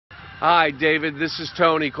Hi, David. This is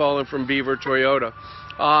Tony calling from Beaver Toyota.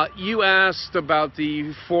 You asked about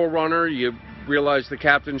the 4Runner. You realize the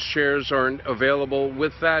captain's chairs aren't available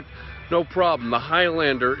with that. No problem. The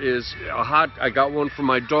Highlander is hot. I got one for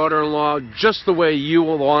my daughter-in-law just the way you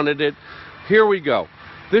wanted it. Here we go.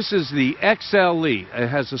 This is the XLE. It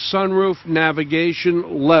has a sunroof,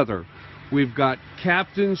 navigation, leather. We've got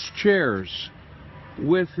captain's chairs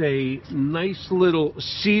with a nice little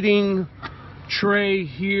seating tray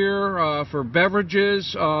here for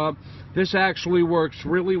beverages. This actually works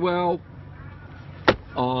really well.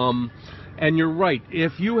 And you're right,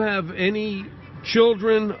 if you have any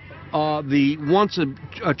children, once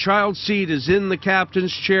a child seat is in the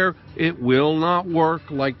captain's chair, it will not work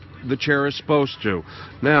like the chair is supposed to.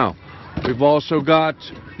 Now, we've also got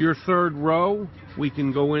your third row. We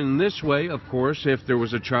can go in this way. Of course, if there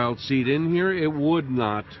was a child seat in here, it would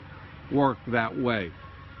not work that way.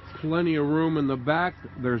 Plenty of room in the back.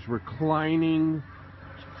 There's reclining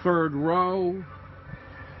third row.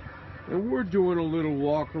 And we're doing a little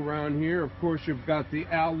walk around here. Of course, you've got the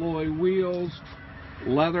alloy wheels,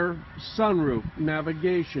 leather, sunroof,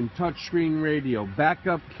 navigation, touchscreen radio,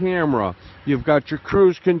 backup camera. You've got your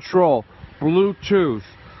cruise control, Bluetooth.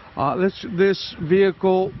 This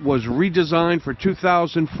vehicle was redesigned for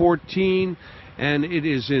 2014, and it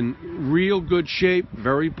is in real good shape,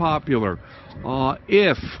 very popular.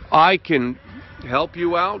 If I can help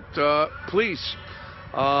you out, please.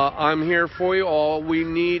 I'm here for you. All we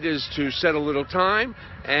need is to set a little time,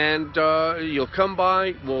 and you'll come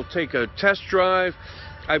by. We'll take a test drive.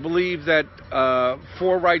 I believe that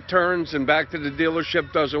 4 right turns and back to the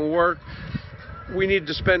dealership doesn't work. We need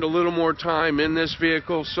to spend a little more time in this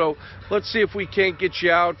vehicle, so let's see if we can't get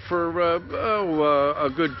you out for a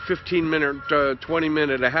good 15-minute,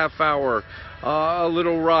 20-minute, a half hour, a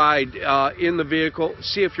little ride in the vehicle.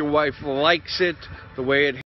 See if your wife likes it the way it